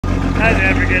That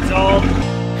never gets old.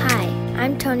 Hi,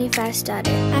 I'm Tony Fast's daughter.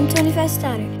 I'm Tony Fast's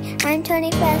daughter. I'm Tony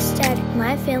Fast's daughter.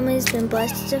 My family's been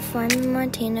blessed to farm in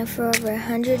Montana for over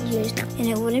 100 years now, and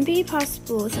it wouldn't be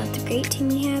possible without the great team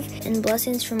we have and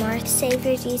blessings from our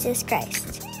Savior Jesus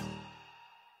Christ.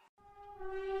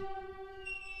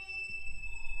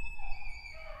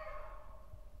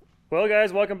 Well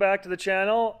guys, welcome back to the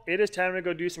channel. It is time to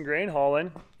go do some grain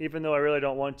hauling, even though I really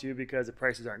don't want to because the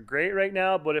prices aren't great right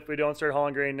now. But if we don't start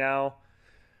hauling grain now,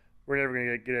 we're never going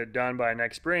to get it done by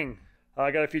next spring.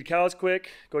 I got to feed cows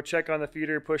quick, go check on the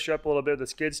feeder, push up a little bit of the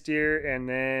skid steer, and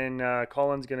then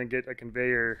Colin's going to get a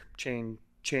conveyor chain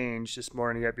changed this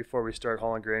morning yet before we start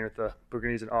hauling grain with the, we're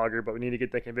going to use an auger, but we need to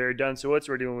get that conveyor done so it's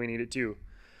ready when we need it too.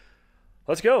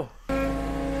 Let's go.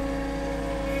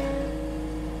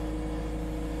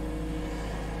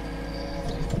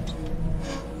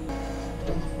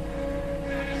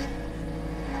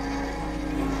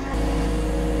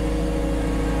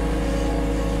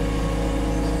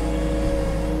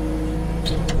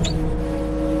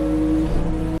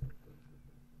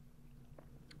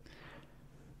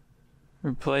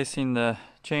 Replacing the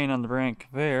chain on the brake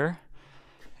conveyor,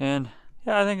 and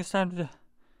yeah, I think it's time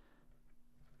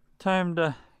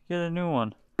to get a new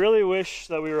one. I really wish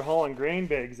that we were hauling grain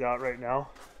bags out right now.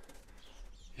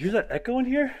 You hear that echo in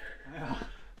here? Yeah.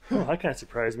 Oh, that kind of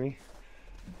surprised me.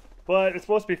 But it's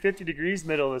supposed to be 50 degrees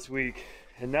middle this week,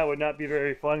 and that would not be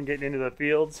very fun getting into the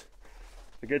fields.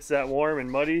 It gets that warm and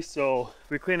muddy, so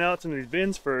if we clean out some of these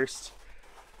bins first,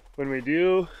 when we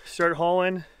do start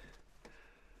hauling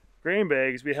grain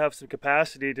bags, we have some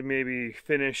capacity to maybe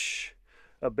finish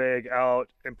a bag out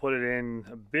and put it in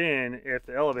a bin if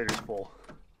the elevator's full.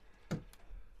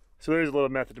 So there's a little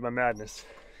method to my madness.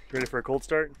 You ready for a cold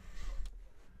start?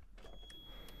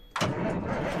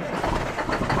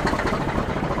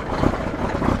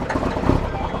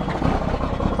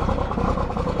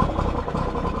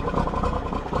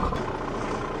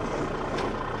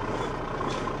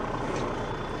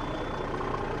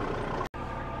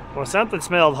 Well, something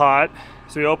smelled hot,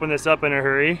 so we opened this up in a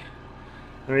hurry.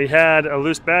 And we had a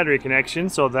loose battery connection,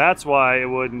 so that's why it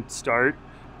wouldn't start.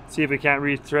 See if we can't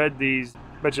rethread these.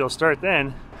 Bet you'll start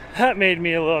then. That made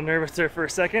me a little nervous there for a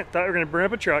second. Thought we were gonna burn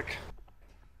up a truck.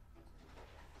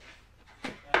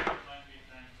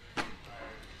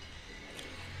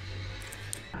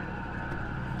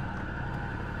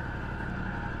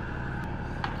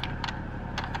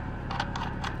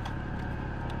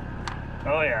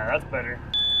 Oh yeah, that's better.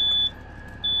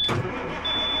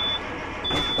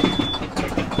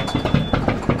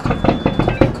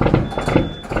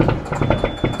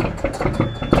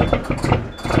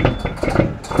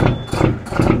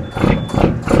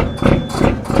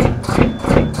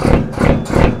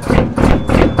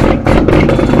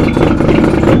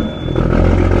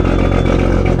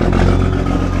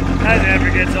 That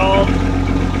never gets old.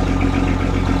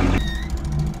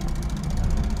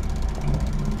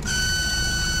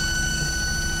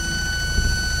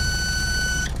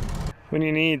 When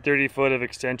you need 30 foot of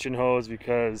extension hose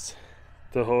because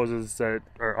the hoses that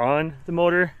are on the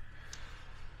motor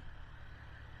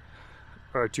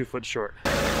are 2 foot short. So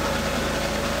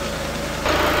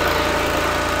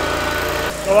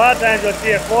a lot of times you'll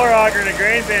see a floor auger in a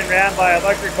grain bin ran by an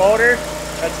electric motor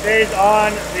that stays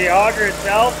on the auger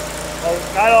itself. Well,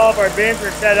 not all of our bins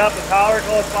were set up with power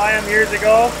close by them years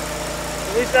ago.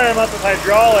 So we set them up with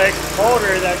hydraulic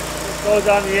motor that just goes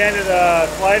on the end of the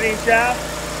sliding shaft.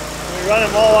 We run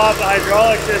them all off the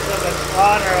hydraulic system that's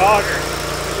on our auger.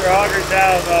 Our augers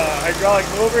have hydraulic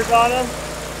movers on them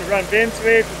to run bin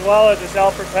sweeps as well as the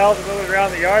self-propelled to move it around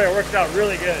the yard. It works out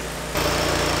really good.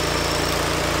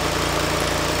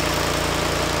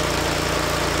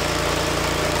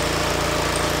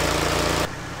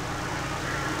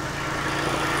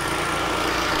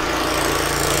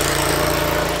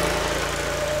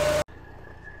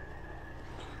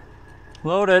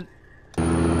 Loaded.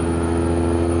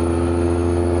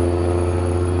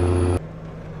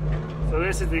 So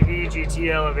this is the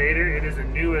EGT elevator. It is the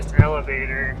newest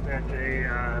elevator that they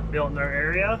built in our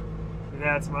area. We've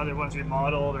had some other ones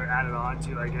remodeled or added on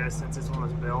to, I guess, since this one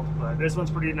was built. But this one's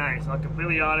pretty nice. All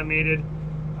completely automated.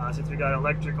 Since we got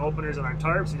electric openers on our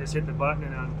tarps, you just hit the button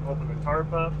and then open the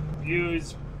tarp up.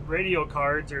 Use radio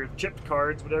cards or chipped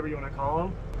cards, whatever you want to call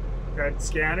them. We've got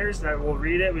scanners that will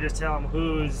read it. We just tell them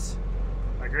whose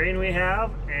grain we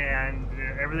have, and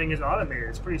everything is automated.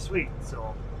 It's pretty sweet.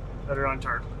 So better on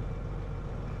tarp.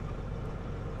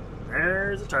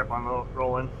 There's a tarp on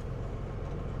rolling.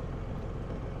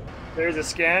 There's a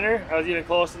scanner. I was even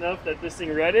close enough that this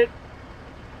thing read it.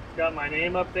 Got my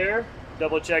name up there.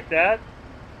 Double check that.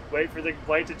 Wait for the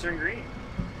light to turn green.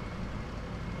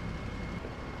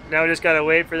 Now we just gotta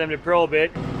wait for them to probe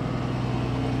it.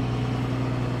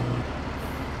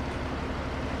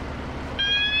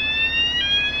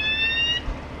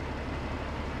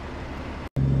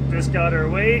 Just got our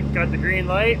weight, got the green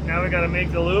light. Now we gotta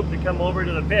make the loop to come over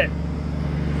to the pit.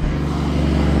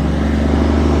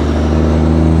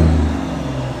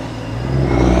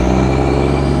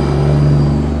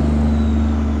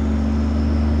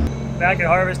 Back at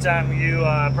harvest time, you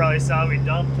probably saw we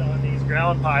dumped on these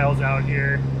ground piles out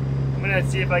here. I'm gonna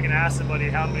see if I can ask somebody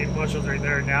how many bushels are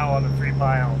there now on the 3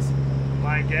 piles.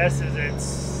 My guess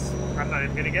is I'm not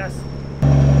even gonna guess.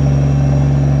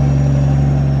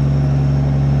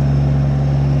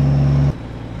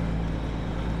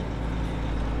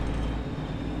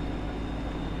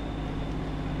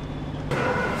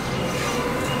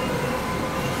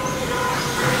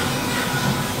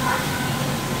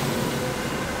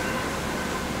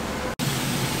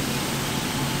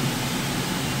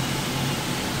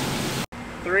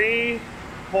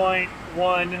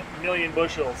 $3.1 million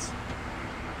bushels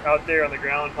out there on the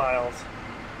ground piles.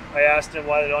 I asked him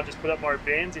why they don't just put up more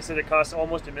bins. He said it costs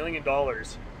almost $1 million to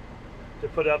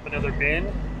put up another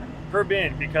bin per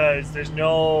bin because there's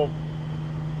no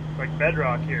like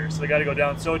bedrock here. So they got to go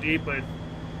down so deep with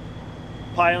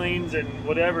pilings and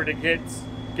whatever to get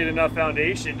enough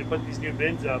foundation to put these new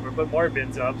bins up or put more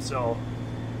bins up. So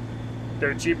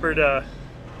they're cheaper to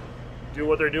do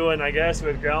what they're doing, I guess,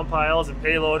 with ground piles and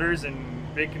payloaders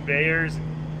and big conveyors and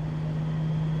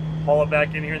haul it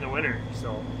back in here in the winter.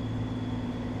 So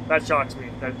that shocks me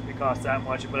that it costs that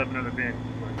much to put up another bin.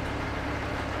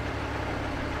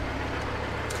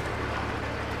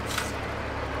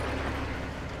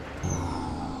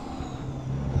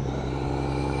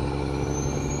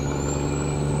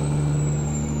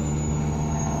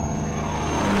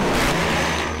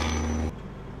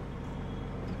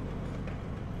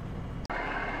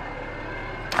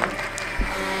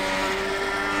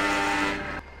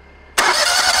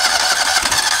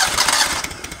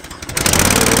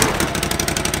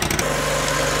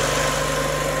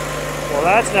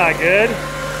 Well, that's not good.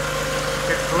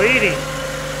 It's bleeding.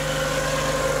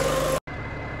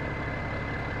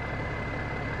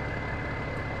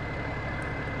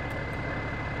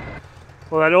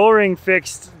 Well, that O-ring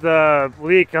fixed the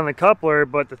leak on the coupler,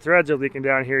 but the threads are leaking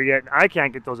down here yet. I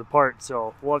can't get those apart,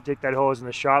 so we'll have to take that hose in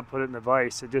the shop, put it in the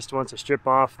vise. It just wants to strip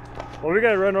off. Well, we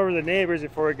gotta run over to the neighbors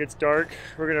before it gets dark.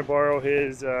 We're gonna borrow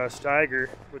his Steiger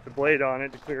with the blade on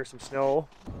it to clear some snow.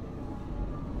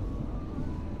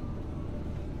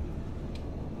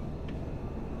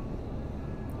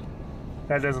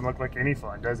 That doesn't look like any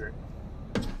fun, does it?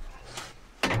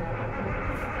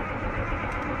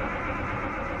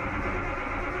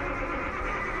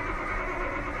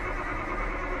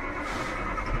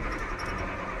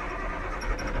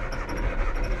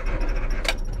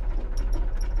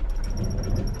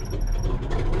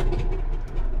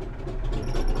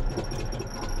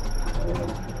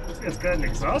 It's got an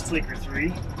exhaust leak or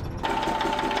 3.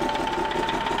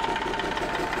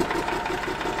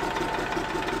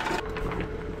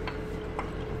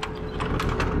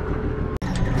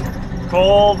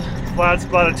 Cold, flat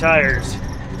spotted tires.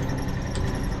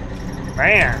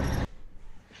 Man.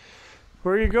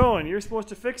 Where are you going? You're supposed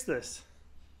to fix this.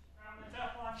 I'm the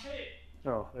Teflon shape.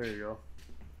 Oh, there you go.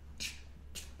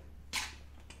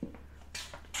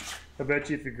 I bet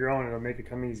you if you're growing, it'll make it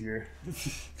come easier.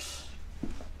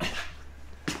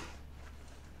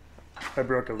 I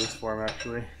broke a loose for him,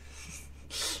 actually.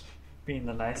 Being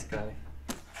the nice guy.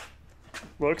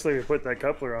 Looks like we put that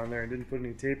coupler on there and didn't put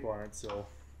any tape on it, so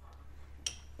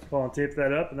I'll tape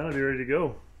that up and then I'll be ready to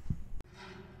go.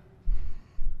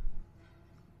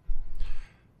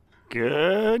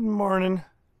 Good morning.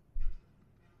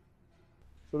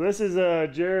 So this is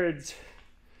Jared's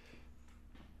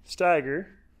Steiger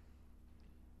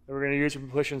that we're going to use for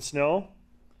pushing snow.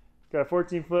 Got a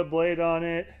 14-foot blade on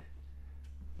it,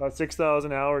 about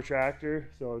 6,000 hour tractor,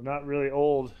 so not really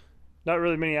old, not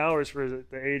really many hours for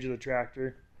the age of the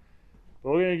tractor.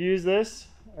 But we're going to use this.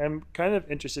 I'm kind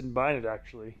of interested in buying it,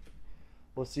 actually.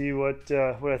 We'll see what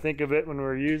I think of it when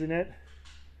we're using it,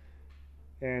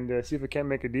 and see if we can't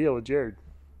make a deal with Jared.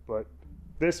 But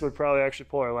this would probably actually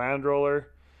pull our land roller,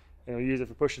 and we'll use it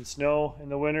for pushing snow in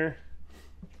the winter,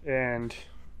 and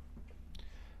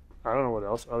I don't know what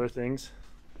else, other things.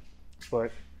 But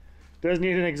it does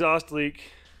need an exhaust leak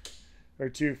or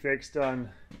 2 fixed on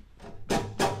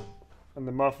the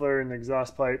muffler and the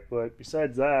exhaust pipe, but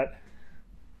besides that,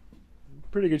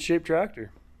 pretty good shaped tractor.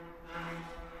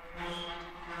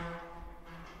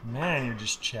 Man, you're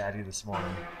just chatty this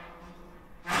morning.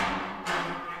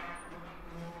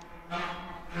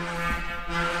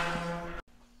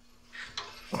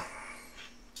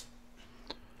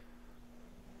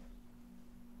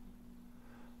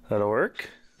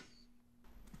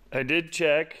 I did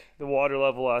check the water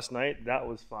level last night. That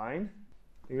was fine.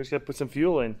 You just gotta put some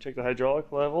fuel in, check the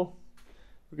hydraulic level.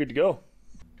 We're good to go.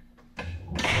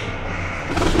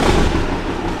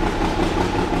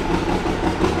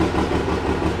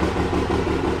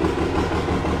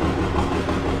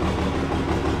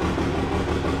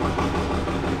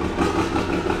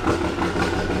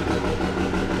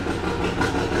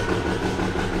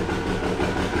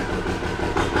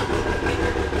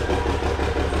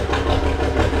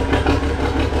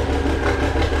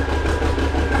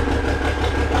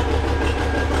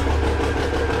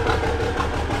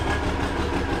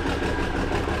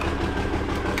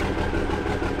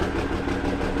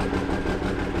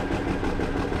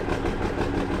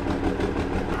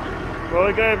 Well,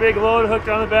 we got a big load hooked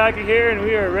on the back of here and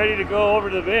we are ready to go over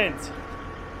to the bins.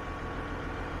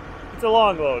 It's a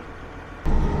long load.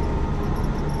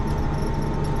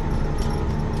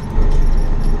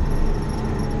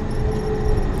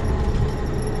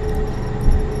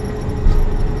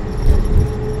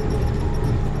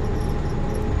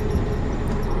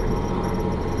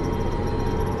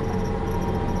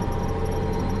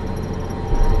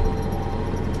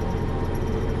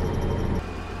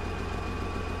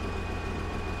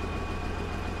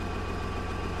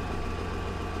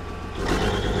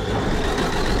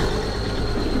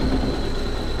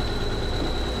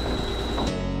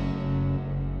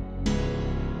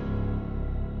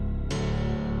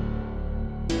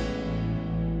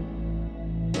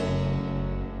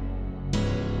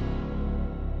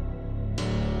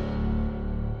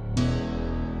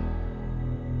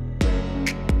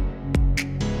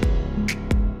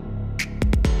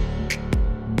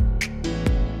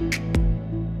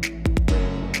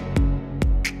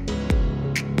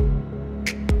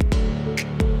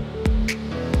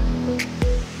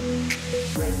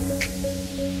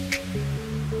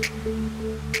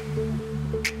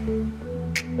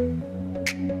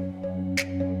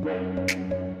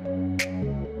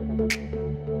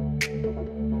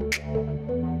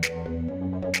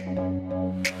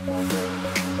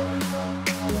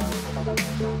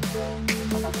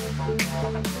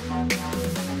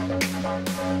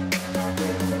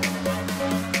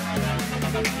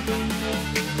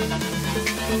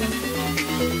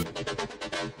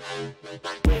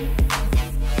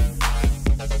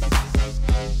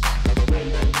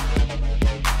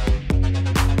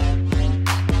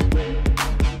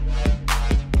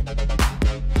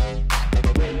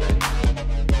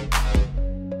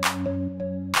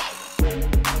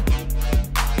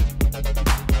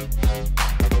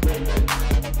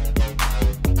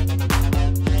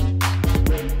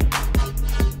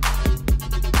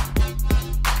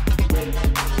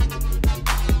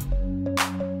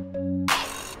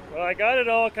 I got it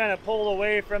all kind of pulled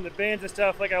away from the bins and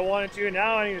stuff like I wanted to.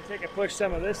 Now I need to take and push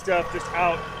some of this stuff just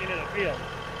out into the field.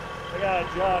 I gotta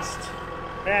adjust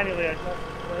manually, adjust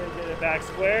it, get it back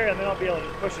square, and then I'll be able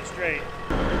to push it straight.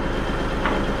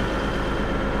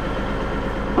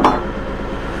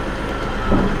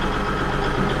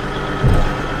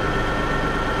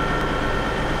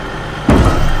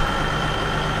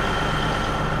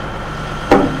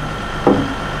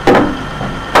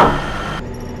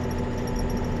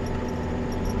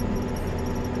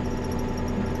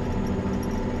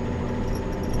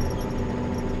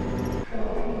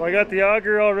 Well, I got the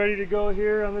auger all ready to go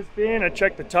here on this bin. I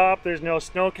checked the top. There's no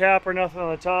snow cap or nothing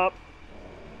on the top.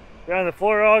 Down the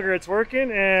floor auger, it's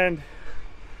working, and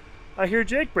I hear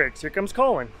Jake brakes. Here comes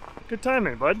Colin. Good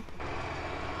timing, bud.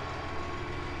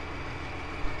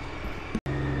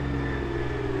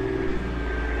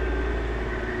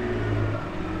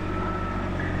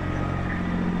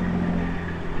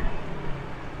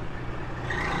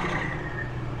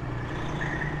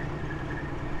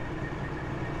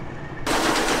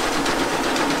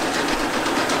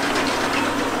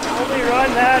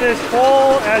 Run that as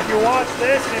full as you watch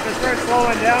this, and if it starts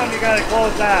slowing down, you got to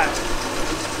close that.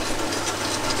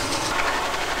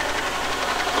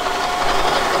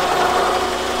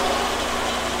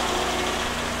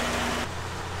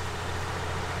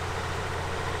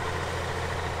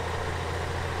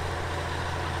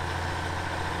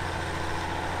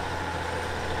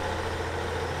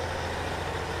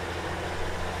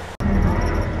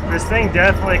 This thing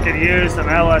definitely could use some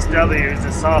LSWs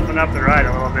to soften up the ride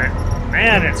a little bit.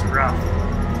 Man, it's rough.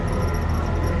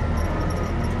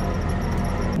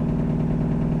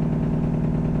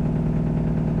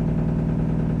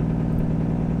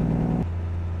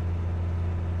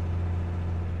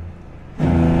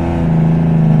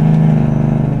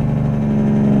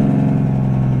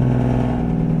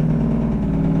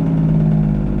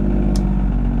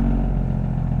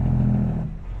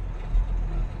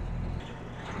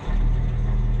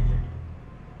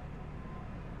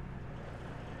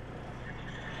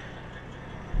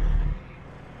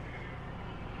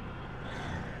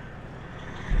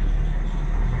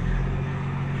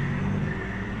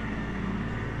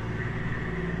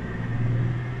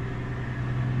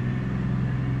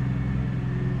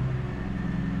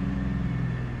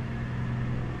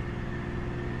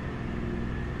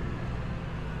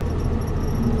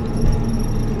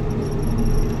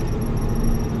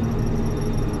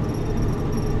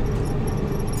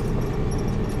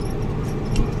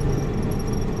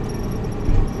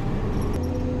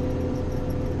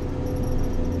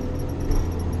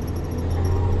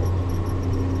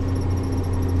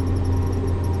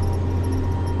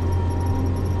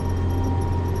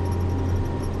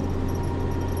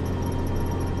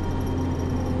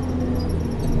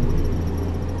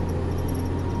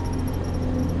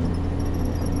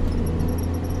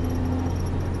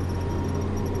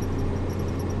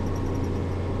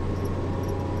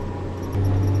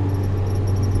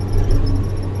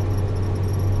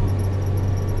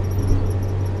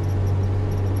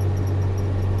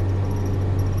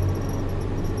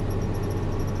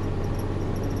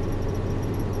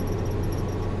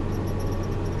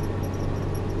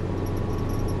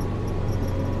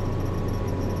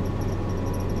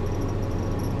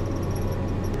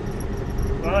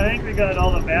 Well, I think we got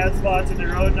all the bad spots in the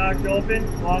road knocked open.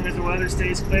 As long as the weather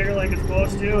stays clear like it's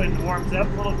supposed to and warms up a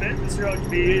little bit, this road can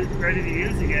be ready to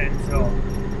use again. So,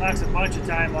 knocks a bunch of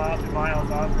time off and miles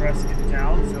off for us to get to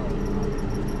town. So,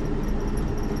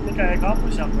 I think I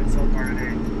accomplished something so far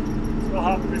today. So we'll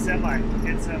hop in the semi and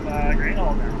get some grain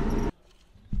hauled down.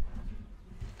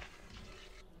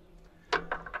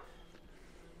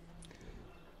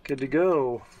 Good to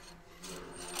go.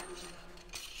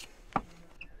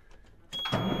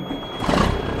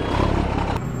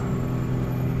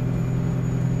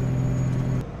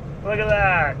 Look at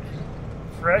that.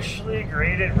 Freshly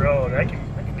graded road. I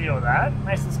can deal with that.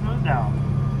 Nice and smooth now.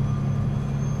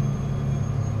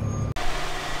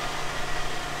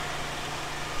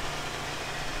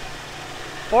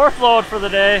 Fourth load for the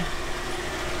day.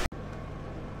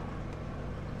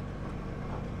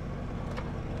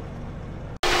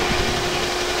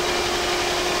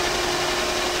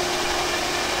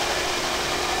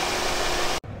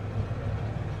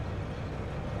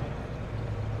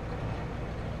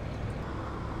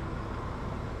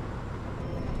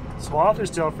 Swath are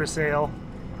still for sale,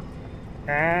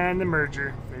 and the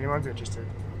merger, if anyone's interested.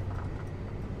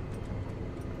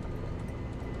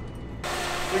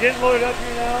 We're getting loaded up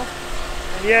here now,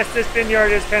 and yes, this bin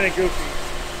yard is kind of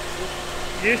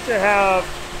goofy. We used to have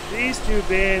these two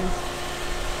bins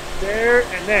there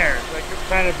and there, like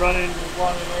kind of running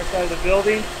along the north side of the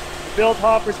building. We built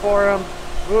hoppers for them,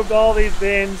 moved all these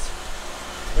bins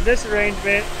in this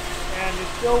arrangement, and it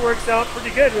still works out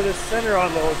pretty good with a center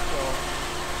on those. So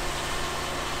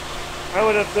I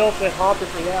would have built a hopper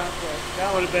for that, but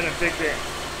that would have been a big bin.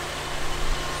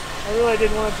 I really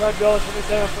didn't want to try to build a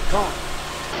 27-foot cone.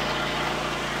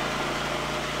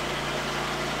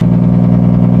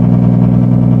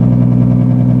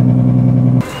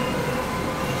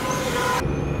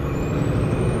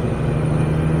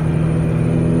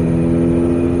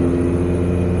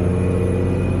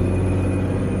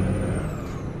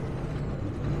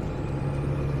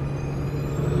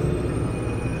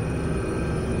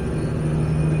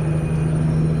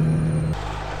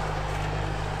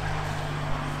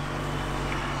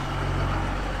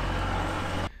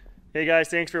 Hey guys,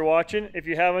 thanks for watching. If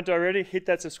you haven't already, hit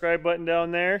that subscribe button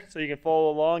down there so you can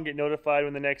follow along, get notified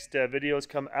when the next videos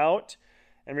come out.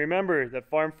 And remember that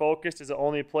Farm Focused is the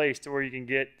only place to where you can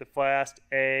get the fast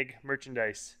ag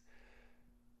merchandise.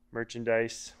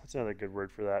 Merchandise, what's another good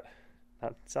word for that?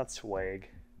 It's not swag.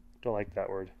 Don't like that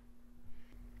word.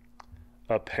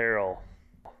 Apparel.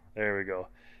 There we go.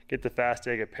 Get the fast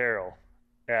ag apparel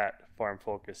at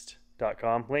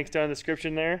farmfocused.com. Links down in the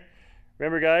description there.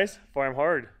 Remember guys, farm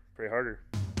hard. Pray harder.